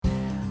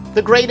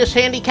The greatest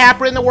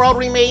handicapper in the world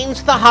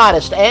remains the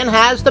hottest and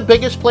has the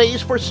biggest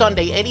plays for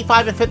Sunday.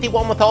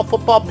 85-51 with all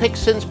football picks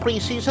since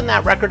preseason.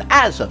 That record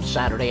as of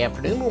Saturday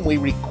afternoon when we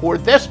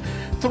record this.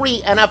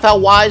 3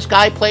 NFL Wise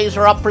Guy plays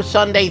are up for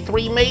Sunday.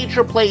 3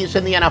 major plays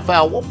in the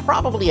NFL. We'll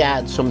probably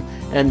add some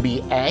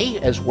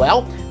NBA as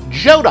well.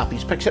 Joe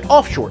Duffy's picks at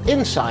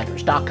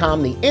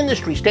offshoreinsiders.com. The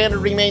industry standard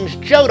remains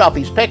Joe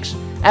Duffy's picks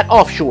at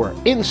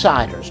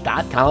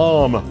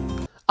offshoreinsiders.com.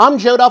 I'm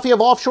Joe Duffy of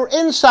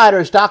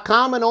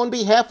offshoreinsiders.com, and on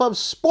behalf of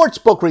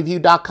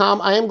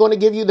sportsbookreview.com, I am going to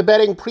give you the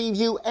betting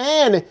preview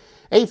and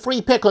a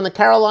free pick on the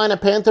Carolina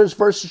Panthers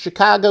versus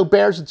Chicago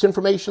Bears. It's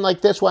information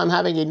like this why I'm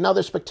having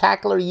another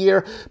spectacular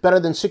year, better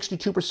than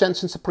 62%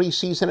 since the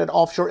preseason at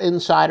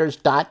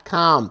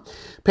offshoreinsiders.com.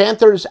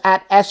 Panthers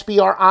at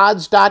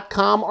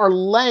SBRodds.com are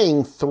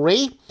laying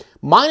 3,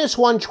 minus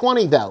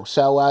 120 though,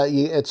 so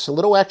it's a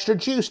little extra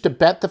juice to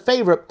bet the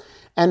favorite,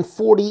 and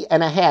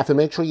 40.5. And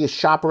make sure you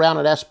shop around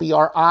at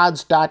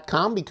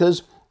SBRodds.com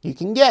because you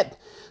can get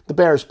the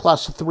Bears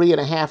plus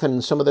 3.5 in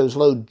some of those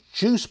low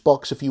juice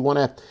books. If you want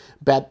to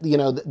bet,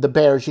 the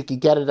Bears, you could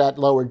get it at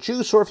lower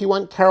juice. Or if you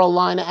want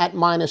Carolina at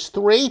minus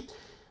 3,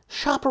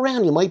 shop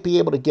around. You might be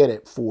able to get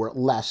it for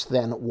less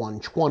than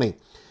 120.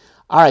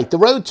 All right, the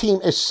road team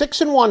is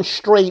 6-1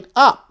 straight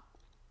up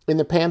in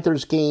the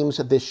Panthers games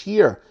this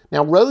year.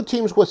 Now, road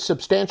teams with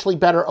substantially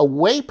better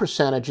away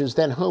percentages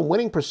than home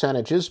winning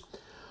percentages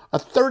are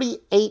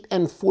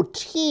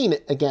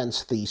 38-14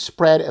 against the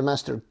spread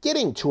unless they're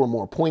getting 2 or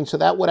more points. So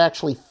that would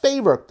actually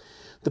favor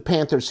the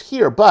Panthers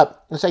here.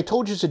 But as I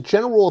told you, as a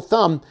general rule of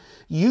thumb,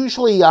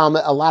 usually a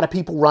lot of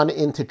people run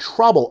into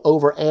trouble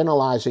over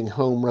analyzing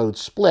home road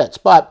splits.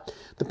 But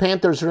the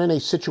Panthers are in a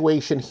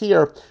situation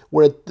here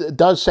where it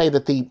does say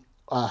that the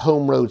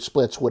home road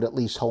splits would at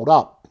least hold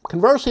up.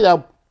 Conversely,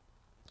 though,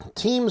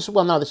 teams,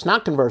 well, no, that's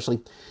not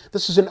conversely.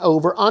 This is an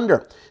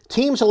over-under.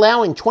 Teams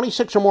allowing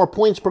 26 or more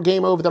points per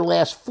game over their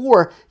last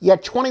 4,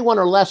 yet 21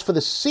 or less for the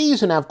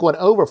season have gone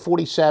over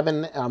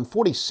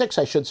 46,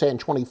 I should say, and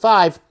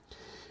 25.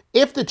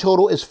 If the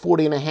total is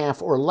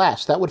 40.5 or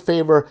less, that would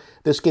favor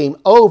this game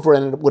over,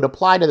 and it would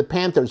apply to the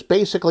Panthers.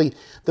 Basically,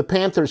 the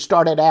Panthers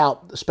started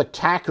out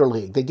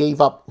spectacularly. They gave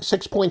up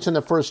 6 points in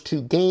the first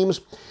 2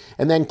 games,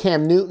 and then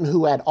Cam Newton,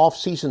 who had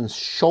off-season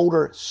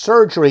shoulder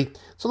surgery.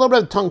 It's a little bit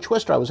of a tongue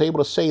twister. I was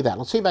able to say that.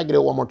 Let's see if I can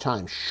do it one more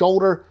time.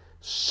 Shoulder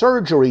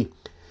surgery.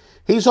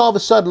 He's all of a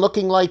sudden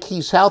looking like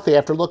he's healthy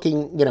after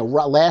looking,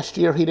 last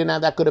year he didn't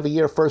have that good of a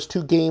year. First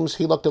 2 games,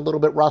 he looked a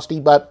little bit rusty.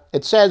 But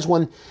it says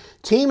when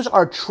teams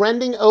are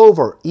trending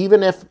over,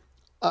 even if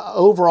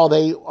overall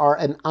they are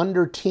an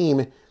under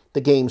team,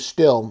 the game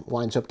still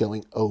winds up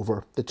going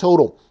over the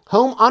total.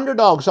 Home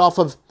underdogs off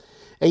of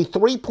a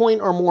 3-point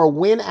or more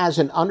win as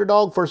an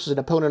underdog versus an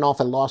opponent off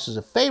a loss as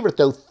a favorite,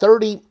 though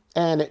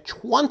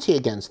 30-20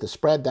 against the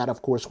spread. That,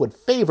 of course, would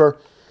favor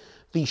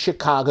the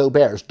Chicago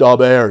Bears. Da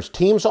Bears.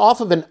 Teams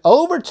off of an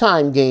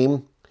overtime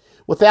game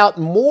without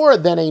more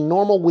than a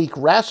normal week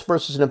rest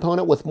versus an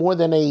opponent with more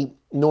than a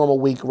normal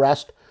week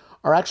rest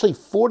are actually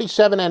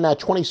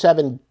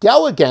 47-27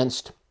 go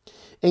against,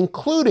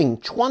 including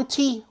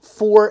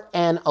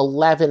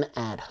 24-11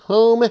 at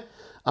home.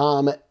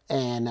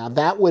 And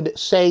that would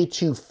say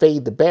to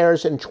fade the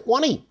Bears, and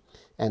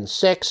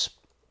 20-6.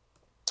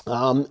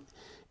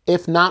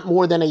 If not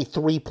more than a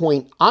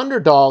 3-point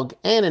underdog,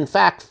 and in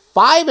fact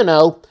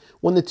 5-0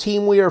 when the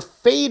team we are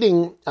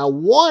fading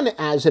won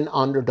as an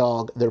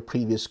underdog their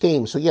previous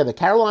game. So yeah, the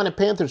Carolina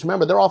Panthers,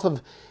 remember, they're off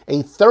of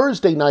a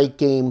Thursday night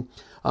game,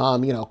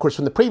 of course,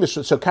 from the previous.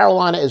 So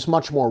Carolina is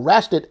much more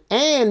rested,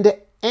 and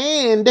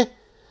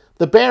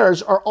the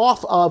Bears are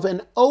off of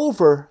an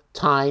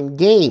overtime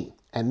game.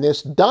 And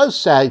this does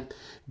say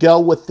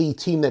go with the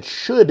team that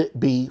should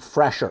be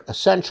fresher,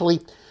 essentially.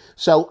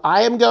 So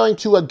I am going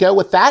to go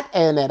with that,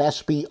 and at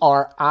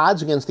SBR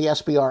odds, against the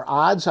SBR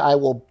odds, I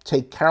will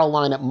take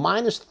Carolina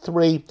minus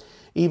 3,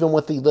 even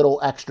with the little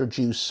extra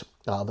juice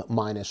of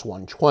minus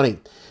 120.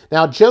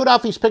 Now, Joe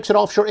Duffy's picks at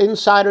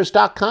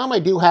offshoreinsiders.com. I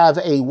do have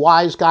a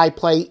wise guy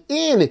play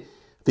in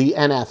the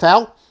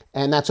NFL,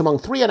 and that's among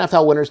 3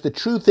 NFL winners. The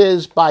truth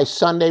is, by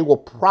Sunday, we'll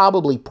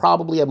probably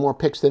have more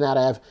picks than that.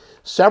 I have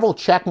several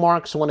check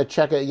marks. I want to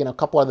check a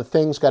couple other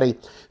things. Got a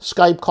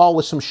Skype call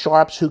with some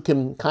sharps who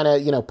can kind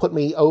of, put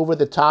me over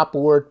the top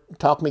or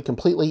talk me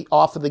completely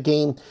off of the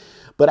game.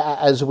 But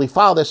as we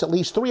file this, at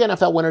least 3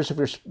 NFL winners. If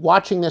you're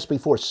watching this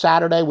before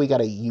Saturday, we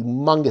got a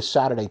humongous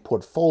Saturday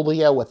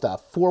portfolio with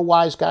 4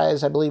 wise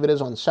guys, I believe it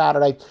is, on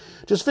Saturday.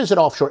 Just visit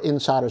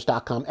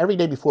offshoreinsiders.com every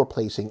day before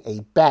placing a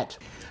bet.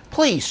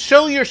 Please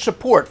show your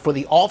support for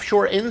the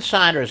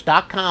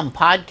offshoreinsiders.com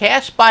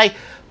podcast by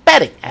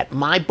betting at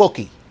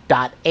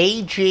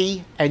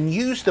mybookie.ag and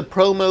use the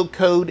promo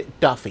code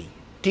Duffy,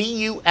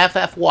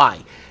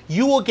 Duffy.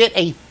 You will get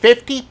a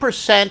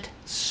 50%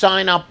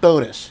 sign-up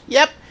bonus.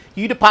 Yep,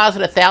 you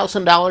deposit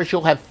 $1,000,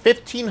 you'll have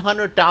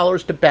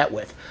 $1,500 to bet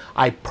with.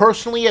 I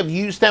personally have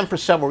used them for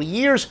several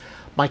years.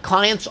 My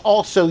clients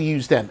also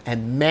use them,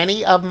 and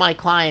many of my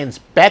clients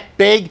bet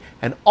big,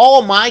 and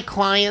all my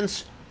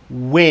clients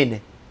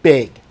win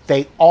big.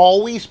 They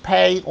always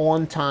pay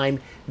on time,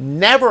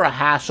 never a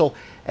hassle.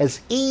 As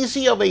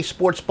easy of a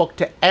sports book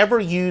to ever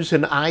use,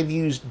 and I've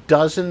used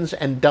dozens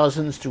and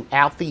dozens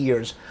throughout the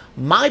years.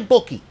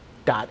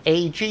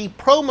 MyBookie.ag,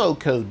 promo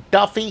code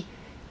Duffy,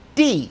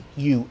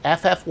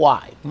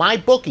 Duffy,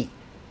 MyBookie.ag.